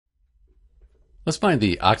Let's find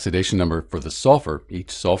the oxidation number for the sulfur, each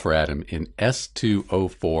sulfur atom, in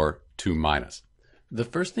S2O4 2-. The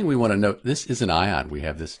first thing we want to note, this is an ion. We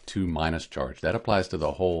have this 2- charge. That applies to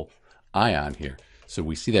the whole ion here. So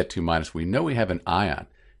we see that 2-. We know we have an ion.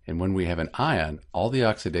 And when we have an ion, all the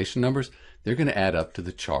oxidation numbers, they're going to add up to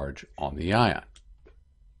the charge on the ion.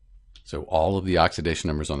 So all of the oxidation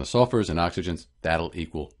numbers on the sulfurs and oxygens, that'll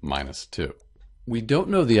equal -2. We don't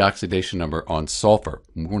know the oxidation number on sulfur.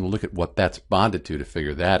 We're going to look at what that's bonded to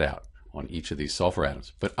figure that out on each of these sulfur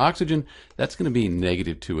atoms. But oxygen, that's going to be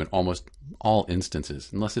 -2 in almost all instances,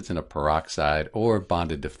 unless it's in a peroxide or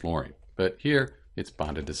bonded to fluorine. But here, it's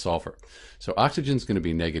bonded to sulfur. So oxygen's going to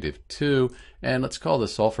be -2, and let's call the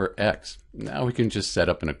sulfur X. Now we can just set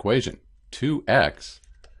up an equation. 2X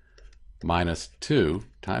minus 2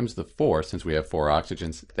 times the 4, since we have 4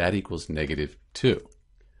 oxygens, that equals -2.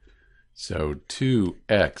 So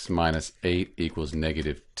 2x minus 8 equals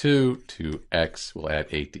 -2. 2x, we'll add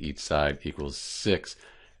 8 to each side, equals 6.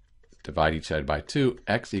 Divide each side by 2,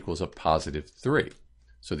 x equals a +3.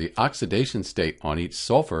 So the oxidation state on each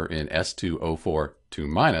sulfur in S2O4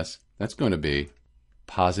 2-, that's going to be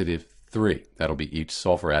 +3. That'll be each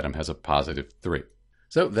sulfur atom has a +3.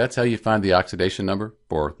 So that's how you find the oxidation number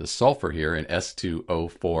for the sulfur here in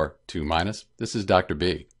S2O4 2-. This is Dr.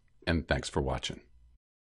 B, and thanks for watching.